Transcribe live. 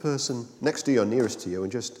Person next to you or nearest to you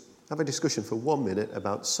and just have a discussion for 1 minute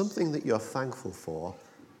about something that you're thankful for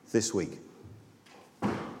this week.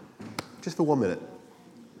 Just for 1 minute.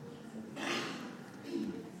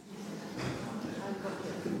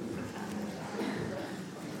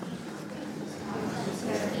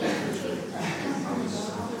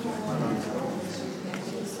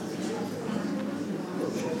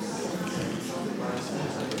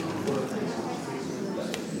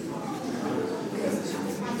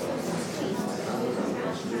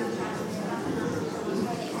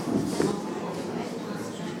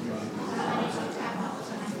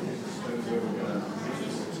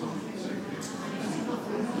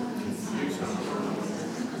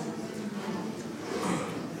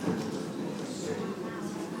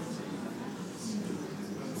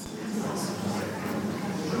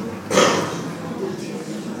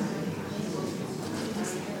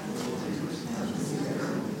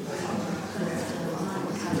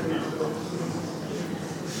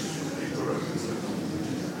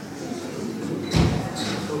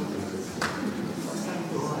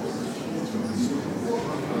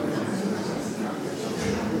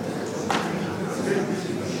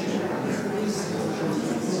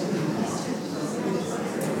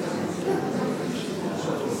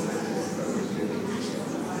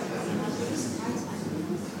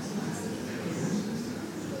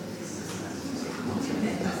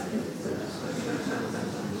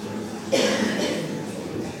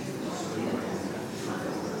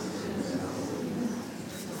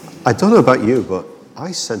 I don't know about you, but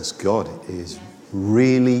I sense God is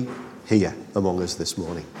really here among us this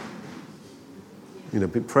morning.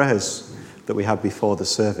 Prayers that we had before the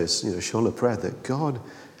service, shown a prayer that God,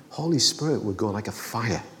 Holy Spirit, would go like a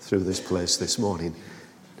fire through this place this morning.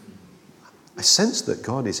 I sense that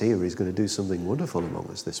God is here. He's going to do something wonderful among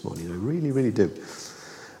us this morning. I really, really do.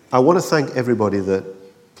 I want to thank everybody that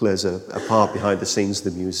plays a part behind the scenes,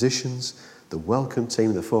 the musicians, the welcome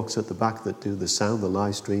team, the folks at the back that do the sound, the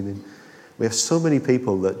live streaming. We have so many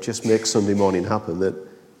people that just make Sunday morning happen that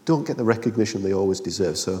don't get the recognition they always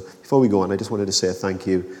deserve. So before we go on, I just wanted to say a thank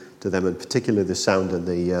you to them, and particularly the sound and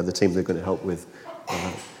the team they're going to help with.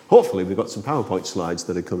 Hopefully we've got some PowerPoint slides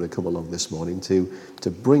that are going to come along this morning to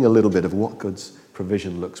bring a little bit of what God's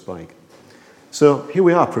provision looks like. So here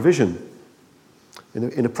we are, provision.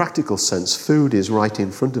 In a practical sense, food is right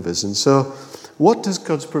in front of us. And so what does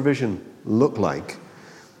God's provision look like?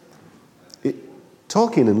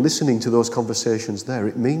 Talking and listening to those conversations there,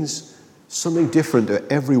 it means something different to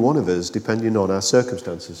every one of us depending on our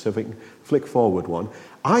circumstances. So if we can flick forward one,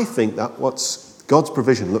 I think that what's God's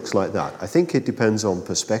provision looks like that. I think it depends on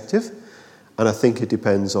perspective, and I think it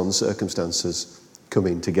depends on circumstances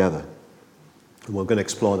coming together. And we're going to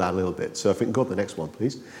explore that a little bit. So if we can go to the next one,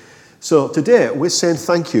 please. So today we're saying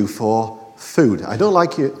thank you for food. I don't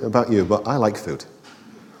like it about you, but I like food.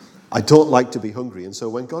 I don't like to be hungry. And so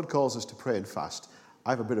when God calls us to pray and fast, I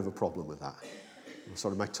have a bit of a problem with that.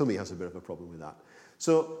 My tummy has a bit of a problem with that.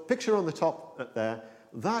 So picture on the top there,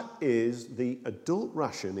 that is the adult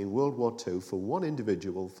ration in World War II for one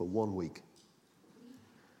individual for 1 week.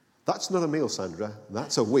 That's not a meal, Sandra.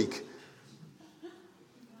 That's a week.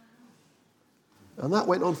 And that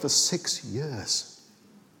went on for 6 years.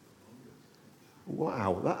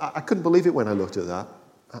 Wow. I couldn't believe it when I looked at that.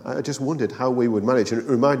 I just wondered how we would manage. And it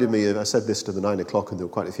reminded me, I said this to the 9 o'clock and there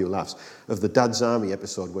were quite a few laughs, of the Dad's Army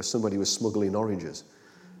episode where somebody was smuggling oranges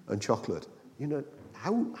and chocolate.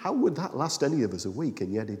 How would that last any of us a week?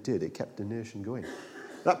 And yet it did. It kept the nation going.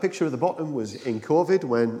 That picture at the bottom was in COVID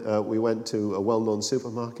when we went to a well-known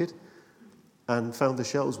supermarket and found the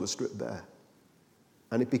shelves were stripped bare.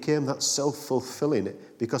 And it became that self-fulfilling.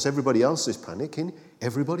 Because everybody else is panicking,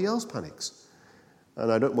 everybody else panics. And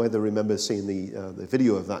I don't know whether you remember seeing the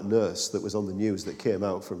video of that nurse that was on the news that came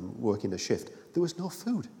out from working a shift. There was no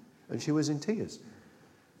food, and she was in tears.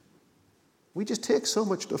 We just take so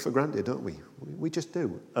much stuff for granted, don't we? We just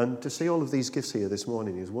do. And to see all of these gifts here this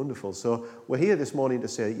morning is wonderful. So we're here this morning to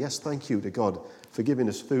say, yes, thank you to God for giving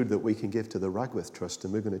us food that we can give to the Ragworth Trust,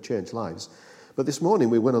 and we're going to change lives. But this morning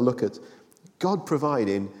we want to look at God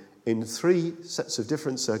providing in 3 sets of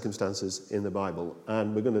different circumstances in the Bible,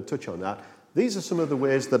 and we're going to touch on that. These are some of the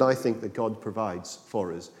ways that I think that God provides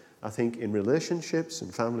for us. I think in relationships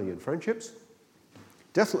and family and friendships,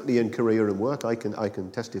 definitely in career and work. I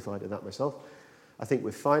can testify to that myself. I think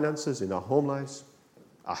with finances in our home lives,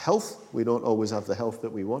 our health, we don't always have the health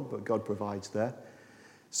that we want, but God provides there.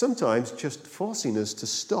 Sometimes just forcing us to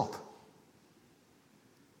stop.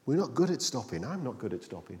 We're not good at stopping. I'm not good at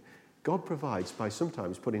stopping. God provides by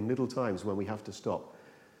sometimes putting little times when we have to stop.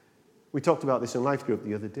 We talked about this in Life Group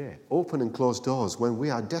the other day. Open and closed doors when we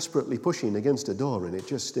are desperately pushing against a door and it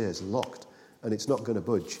just stays locked and it's not going to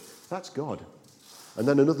budge. That's God. And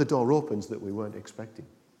then another door opens that we weren't expecting.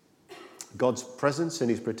 God's presence and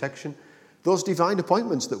his protection. Those divine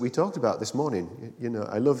appointments that we talked about this morning. You know,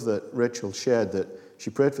 I love that Rachel shared that she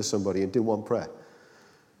prayed for somebody and did one prayer.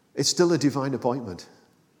 It's still a divine appointment.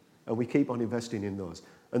 And we keep on investing in those.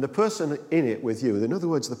 And the person in it with you, in other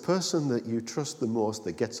words, the person that you trust the most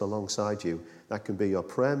that gets alongside you, that can be your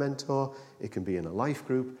prayer mentor, it can be in a life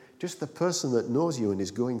group, just the person that knows you and is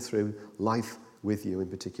going through life with you in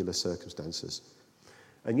particular circumstances.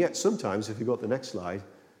 And yet sometimes, if you go to the next slide,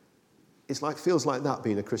 feels like that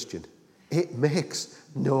being a Christian. It makes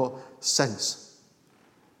no sense.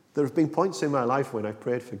 There have been points in my life when I've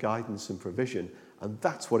prayed for guidance and provision, and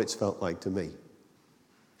that's what it's felt like to me.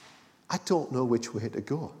 I don't know which way to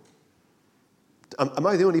go. Am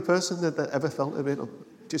I the only person that ever felt a bit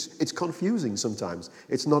it's confusing sometimes.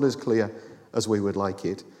 It's not as clear as we would like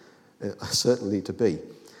it, certainly to be.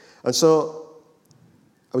 And so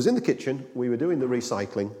I was in the kitchen, we were doing the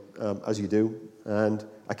recycling, as you do, and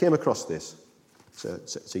I came across this.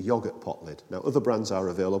 It's a yogurt pot lid. Now, other brands are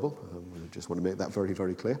available. I just want to make that very,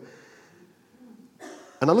 very clear.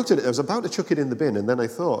 And I looked at it, I was about to chuck it in the bin, and then I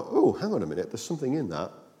thought, oh, hang on a minute, there's something in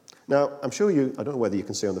that. Now, I'm sure I don't know whether you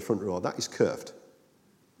can see on the front row, that is curved.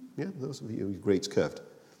 Yeah, those of you who agree it's curved.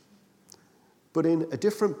 But in a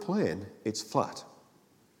different plane, it's flat.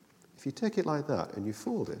 If you take it like that and you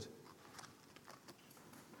fold it,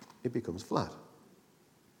 it becomes flat.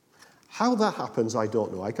 How that happens, I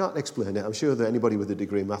don't know. I can't explain it. I'm sure that anybody with a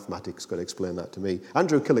degree in mathematics could explain that to me.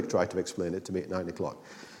 Andrew Killick tried to explain it to me at 9 o'clock.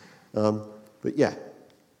 But yeah,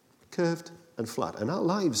 curved and flat. And our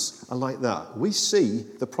lives are like that. We see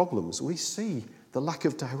the problems. We see the lack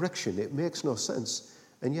of direction. It makes no sense.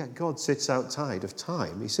 And yet God sits outside of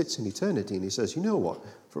time. He sits in eternity and he says, you know what?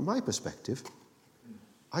 From my perspective,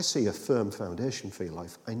 I see a firm foundation for your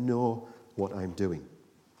life. I know what I'm doing.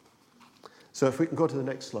 So if we can go to the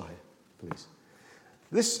next slide, please.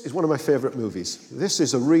 This is one of my favourite movies. This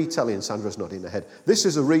is a retelling, Sandra's nodding her head. This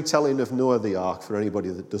is a retelling of Noah the Ark for anybody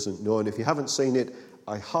that doesn't know. And if you haven't seen it,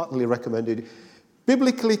 I heartily recommend it.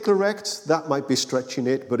 Biblically correct, that might be stretching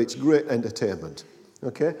it, but it's great entertainment.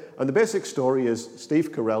 Okay? And the basic story is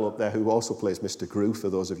Steve Carell up there, who also plays Mr. Gru, for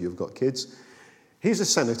those of you who've got kids. He's a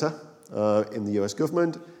senator in the US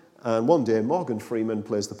government, and one day Morgan Freeman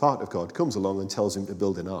plays the part of God, comes along and tells him to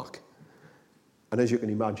build an ark. And as you can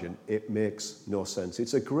imagine, it makes no sense.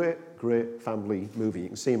 It's a great, great family movie. You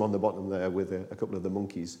can see him on the bottom there with a couple of the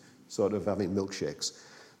monkeys sort of having milkshakes.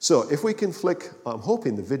 So if we can flick, I'm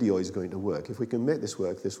hoping the video is going to work. If we can make this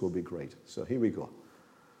work, this will be great. So here we go.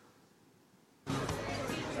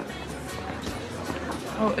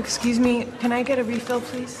 Oh, excuse me. Can I get a refill,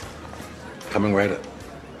 please? Coming right up.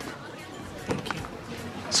 Thank you.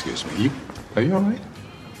 Excuse me. Are you all right?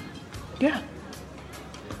 Yeah.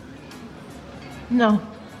 No.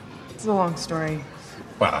 It's a long story.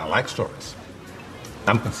 Well, I like stories.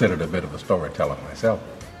 I'm considered a bit of a storyteller myself.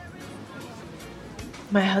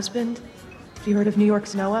 My husband? Have you heard of New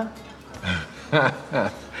York's Noah?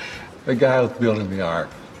 The guy who's building the ark.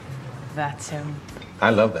 That's him. I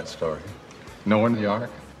love that story. Noah and the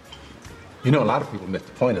ark. You know, a lot of people miss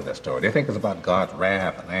the point of that story. They think it's about God's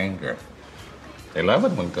wrath and anger. They love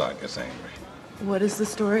it when God gets angry. What is the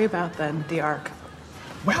story about, then, the ark?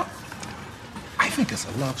 Well, I think it's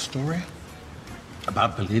a love story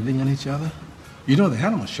about believing in each other. You know, the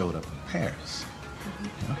animals showed up in pairs.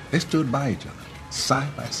 You know, they stood by each other,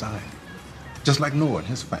 side by side, just like Noah and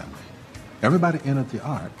his family. Everybody entered the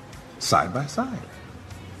ark side by side.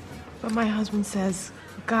 But my husband says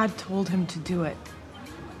God told him to do it.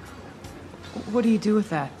 What do you do with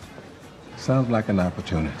that? Sounds like an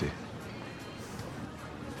opportunity.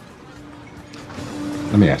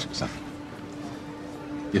 Let me ask you something.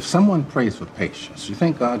 If someone prays for patience, you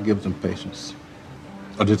think God gives them patience?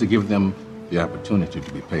 Or does he give them the opportunity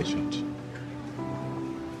to be patient?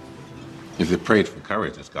 If they prayed for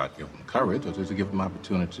courage, does God give them courage, or does he give them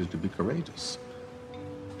opportunities to be courageous?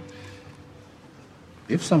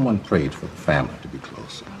 If someone prayed for the family to be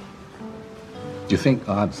closer, do you think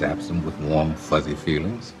God zaps them with warm, fuzzy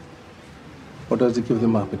feelings? Or does he give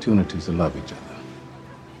them opportunities to love each other?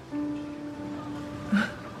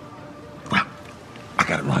 Well, I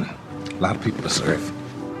gotta run. A lot of people to serve.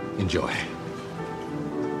 Enjoy.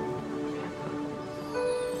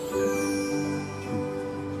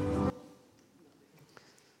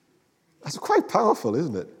 That's quite powerful,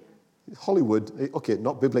 isn't it? Hollywood, okay,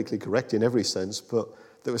 not biblically correct in every sense, but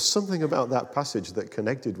there was something about that passage that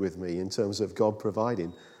connected with me in terms of God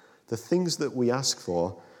providing. The things that we ask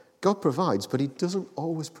for, God provides, but he doesn't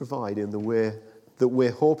always provide in the way that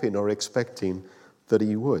we're hoping or expecting that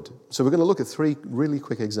he would. So we're going to look at 3 really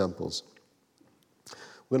quick examples.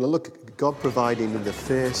 We're going to look at God providing in the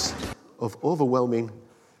face of overwhelming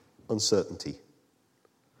uncertainty.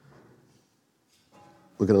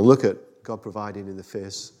 We're going to look at God providing in the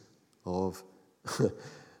face of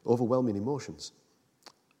overwhelming emotions.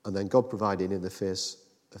 And then God providing in the face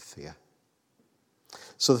of fear.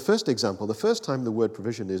 So the first example, the first time the word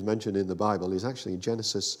provision is mentioned in the Bible is actually in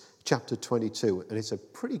Genesis chapter 22, and it's a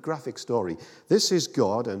pretty graphic story. This is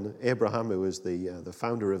God and Abraham, who was the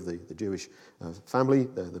founder of the Jewish family,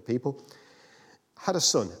 the people, had a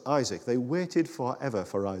son, Isaac. They waited forever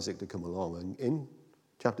for Isaac to come along, and in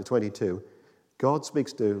chapter 22, God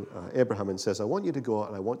speaks to Abraham and says, I want you to go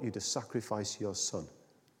and I want you to sacrifice your son.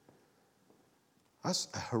 That's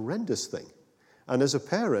a horrendous thing. And as a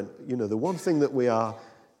parent, the one thing that we are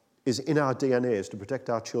is in our DNA is to protect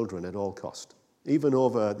our children at all cost, even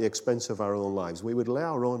over the expense of our own lives. We would lay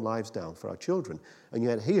our own lives down for our children. And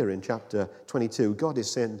yet here in chapter 22, God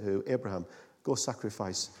is saying to Abraham, go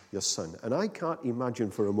sacrifice your son. And I can't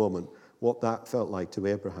imagine for a moment what that felt like to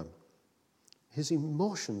Abraham. His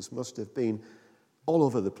emotions must have been all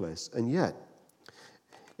over the place. And yet,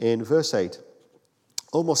 in verse 8,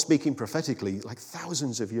 almost speaking prophetically, like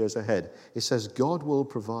thousands of years ahead, it says, God will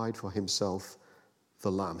provide for himself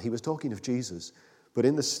the lamb. He was talking of Jesus. But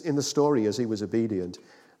in the story, as he was obedient,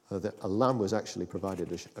 a lamb was actually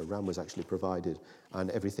provided, a ram was actually provided, and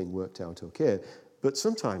everything worked out okay. But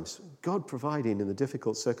sometimes, God providing in the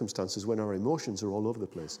difficult circumstances when our emotions are all over the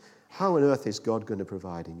place. How on earth is God going to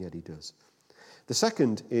provide? And yet he does. The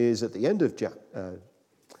second is at the end of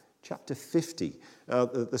chapter 50.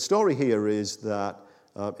 The story here is that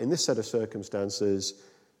in this set of circumstances,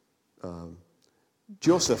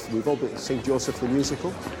 Joseph, we've all seen Joseph the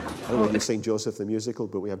musical. I don't know if you've seen Joseph the musical,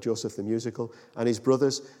 but we have Joseph the musical. And his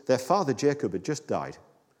brothers, their father Jacob had just died.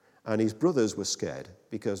 And his brothers were scared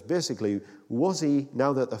because basically, was he,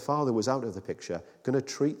 now that the father was out of the picture, going to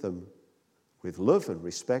treat them with love and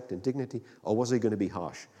respect and dignity, or was he going to be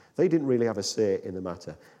harsh? They didn't really have a say in the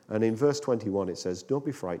matter. And in verse 21 it says, don't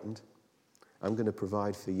be frightened. I'm going to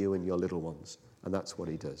provide for you and your little ones. And that's what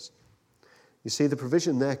he does. You see, the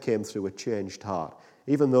provision there came through a changed heart.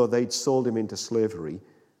 Even though they'd sold him into slavery,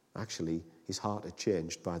 actually, his heart had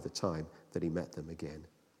changed by the time that he met them again.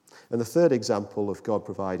 And the third example of God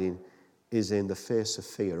providing is in the face of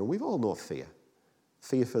fear. And we've all known fear.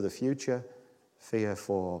 Fear for the future, fear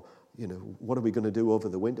for, what are we going to do over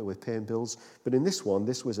the winter with paying bills? But in this one,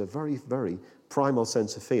 this was a very, very primal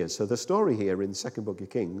sense of fear. So the story here in the second book of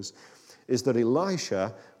Kings is that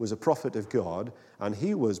Elisha was a prophet of God, and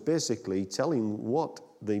he was basically telling what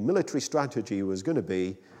the military strategy was going to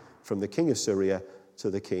be from the king of Syria to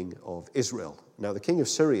the king of Israel. Now, the king of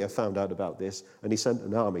Syria found out about this, and he sent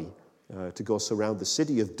an army to go surround the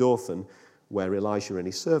city of Dothan, where Elisha and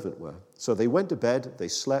his servant were. So they went to bed, they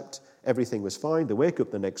slept, everything was fine. They wake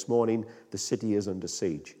up the next morning, the city is under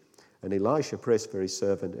siege. And Elisha prays for his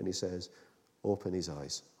servant, and he says, open his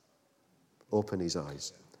eyes. Open his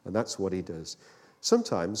eyes. And that's what he does.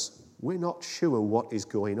 Sometimes we're not sure what is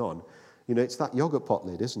going on. It's that yogurt pot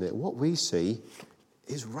lid, isn't it? What we see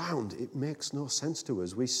is round. It makes no sense to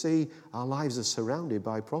us. We see our lives are surrounded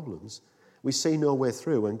by problems. We see no way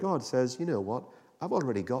through. And God says, you know what? I've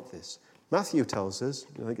already got this. Matthew tells us,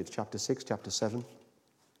 I think it's chapter 6, chapter 7,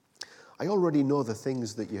 I already know the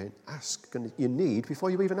things that you ask and you need before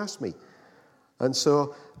you even ask me. And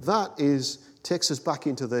so that takes us back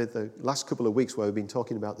into the last couple of weeks where we've been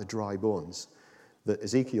talking about the dry bones that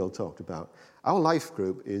Ezekiel talked about. Our life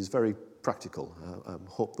group is very practical. I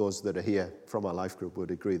hope those that are here from our life group would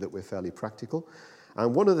agree that we're fairly practical.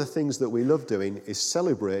 And one of the things that we love doing is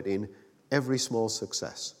celebrating every small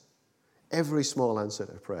success, every small answer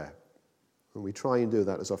to prayer. And we try and do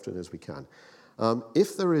that as often as we can.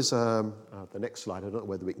 If there is the next slide, I don't know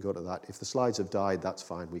whether we can go to that. If the slides have died, that's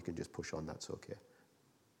fine. We can just push on. That's okay.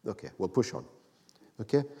 Okay, we'll push on.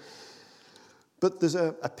 Okay? But there's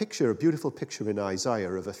a picture, a beautiful picture in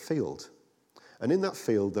Isaiah of a field. And in that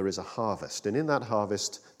field, there is a harvest. And in that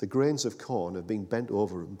harvest, the grains of corn have been bent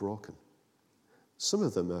over and broken. Some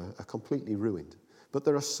of them are completely ruined. But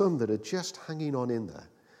there are some that are just hanging on in there.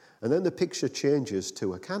 And then the picture changes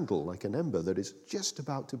to a candle, like an ember, that is just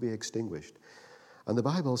about to be extinguished. And the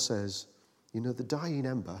Bible says, the dying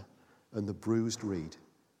ember and the bruised reed.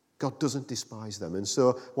 God doesn't despise them. And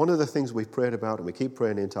so one of the things we've prayed about, and we keep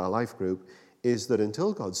praying into our life group, is that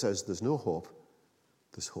until God says there's no hope,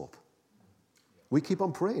 there's hope. We keep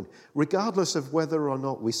on praying. Regardless of whether or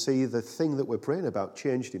not we see the thing that we're praying about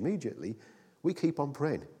changed immediately, we keep on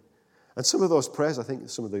praying. And some of those prayers, I think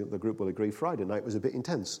some of the group will agree, Friday night was a bit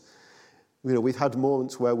intense. We've had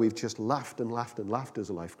moments where we've just laughed and laughed and laughed as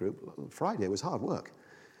a life group. Friday was hard work.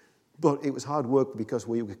 But it was hard work because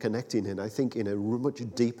we were connecting, and I think in a much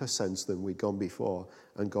deeper sense than we'd gone before,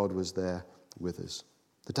 and God was there with us.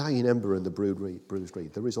 The dying ember and the bruised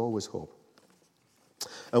reed. There is always hope.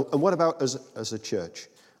 And what about as a church?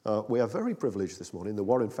 We are very privileged this morning. The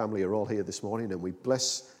Warren family are all here this morning, and we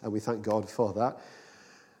bless and we thank God for that.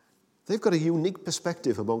 They've got a unique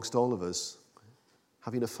perspective amongst all of us,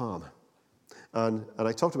 having a farm. And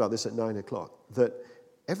I talked about this at 9 o'clock, that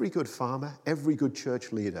every good farmer, every good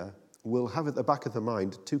church leader will have at the back of their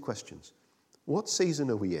mind two questions. What season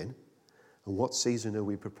are we in, and what season are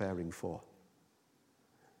we preparing for?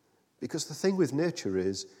 Because the thing with nature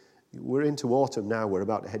is, we're into autumn now, we're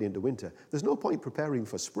about to head into winter. There's no point preparing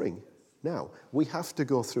for spring now. We have to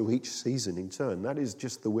go through each season in turn. That is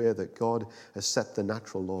just the way that God has set the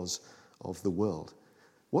natural laws of the world.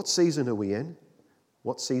 What season are we in?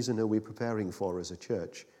 What season are we preparing for as a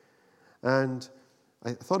church? And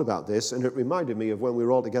I thought about this, and it reminded me of when we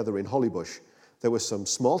were all together in Hollybush. There were some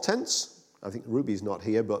small tents. I think Ruby's not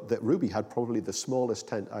here, but that Ruby had probably the smallest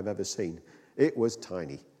tent I've ever seen. It was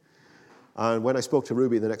tiny. And when I spoke to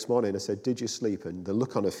Ruby the next morning, I said, "Did you sleep?" And the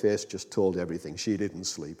look on her face just told everything. She didn't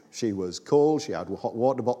sleep. She was cold. She had hot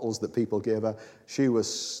water bottles that people gave her. She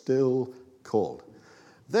was still cold.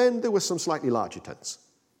 Then there were some slightly larger tents.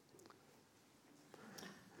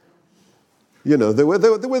 There were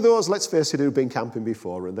those, let's face it, who'd been camping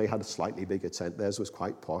before, and they had a slightly bigger tent. Theirs was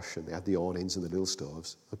quite posh, and they had the awnings and the little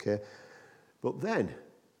stoves, okay? But then,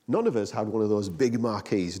 none of us had one of those big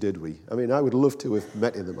marquees, did we? I mean, I would love to have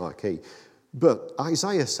met in the marquee. But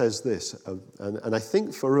Isaiah says this, and I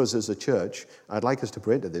think for us as a church, I'd like us to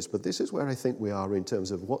pray into this, but this is where I think we are in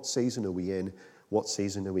terms of what season are we in, what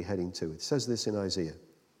season are we heading to. It says this in Isaiah.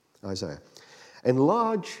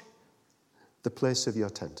 Enlarge the place of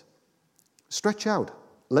your tent. Stretch out,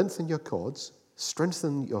 lengthen your cords,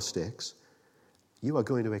 strengthen your stakes. You are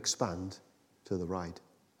going to expand to the right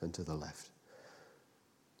and to the left.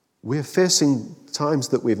 We're facing times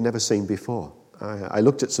that we've never seen before. I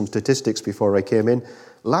looked at some statistics before I came in.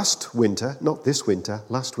 Last winter, not this winter,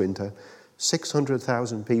 last winter,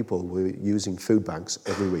 600,000 people were using food banks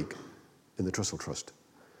every week in the Trussell Trust.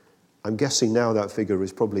 I'm guessing now that figure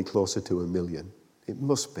is probably closer to 1 million. It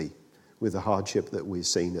must be, with the hardship that we're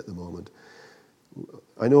seeing at the moment.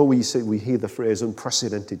 I know we hear the phrase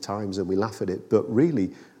unprecedented times and we laugh at it, but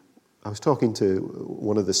really, I was talking to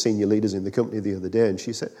one of the senior leaders in the company the other day, and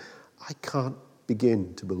she said, I can't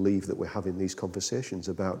begin to believe that we're having these conversations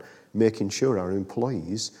about making sure our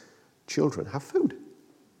employees' children have food.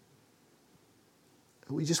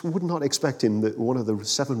 We just would not expect in one of the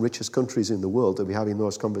 7 richest countries in the world to be having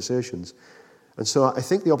those conversations. And so I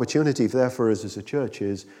think the opportunity there for us as a church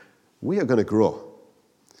is we are going to grow.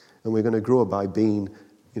 And we're going to grow by being,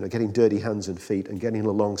 getting dirty hands and feet and getting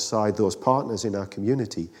alongside those partners in our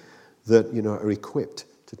community that, are equipped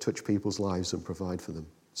to touch people's lives and provide for them.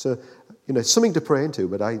 So, it's something to pray into,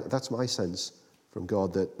 but that's my sense from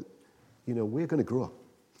God that, we're going to grow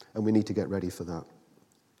and we need to get ready for that.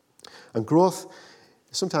 And growth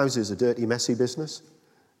sometimes is a dirty, messy business.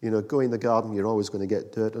 Go in the garden, you're always going to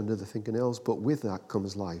get dirt under the fingernails, but with that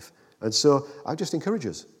comes life. And so I just encourage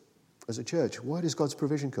us as a church, where does God's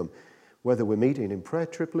provision come? Whether we're meeting in prayer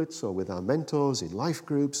triplets or with our mentors in life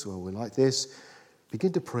groups or we're like this,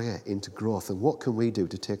 begin to pray into growth and what can we do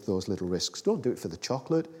to take those little risks. Don't do it for the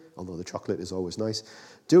chocolate, although the chocolate is always nice.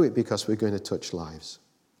 Do it because we're going to touch lives.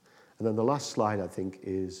 And then the last slide, I think,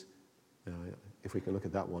 is, if we can look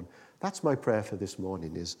at that one, that's my prayer for this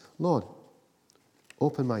morning is, Lord,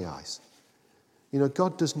 open my eyes.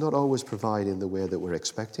 God does not always provide in the way that we're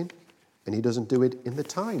expecting. And he doesn't do it in the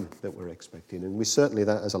time that we're expecting. And we certainly,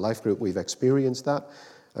 that as a life group, we've experienced that.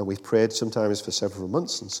 And we've prayed sometimes for several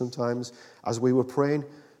months. And sometimes, as we were praying,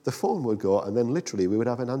 the phone would go. And then literally, we would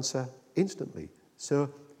have an answer instantly.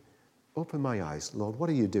 So, open my eyes. Lord, what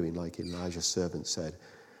are you doing, like Elijah's servant said?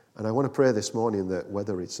 And I want to pray this morning that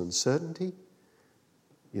whether it's uncertainty,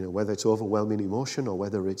 whether it's overwhelming emotion, or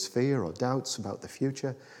whether it's fear or doubts about the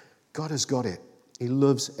future, God has got it. He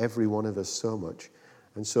loves every one of us so much.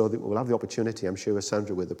 And so we'll have the opportunity, I'm sure, with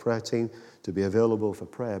Sandra, with the prayer team, to be available for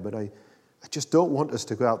prayer. But I just don't want us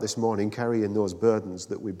to go out this morning carrying those burdens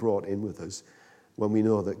that we brought in with us when we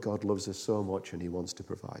know that God loves us so much and he wants to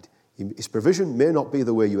provide. His provision may not be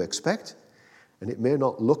the way you expect, and it may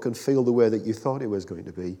not look and feel the way that you thought it was going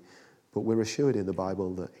to be, but we're assured in the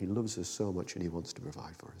Bible that he loves us so much and he wants to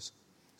provide for us.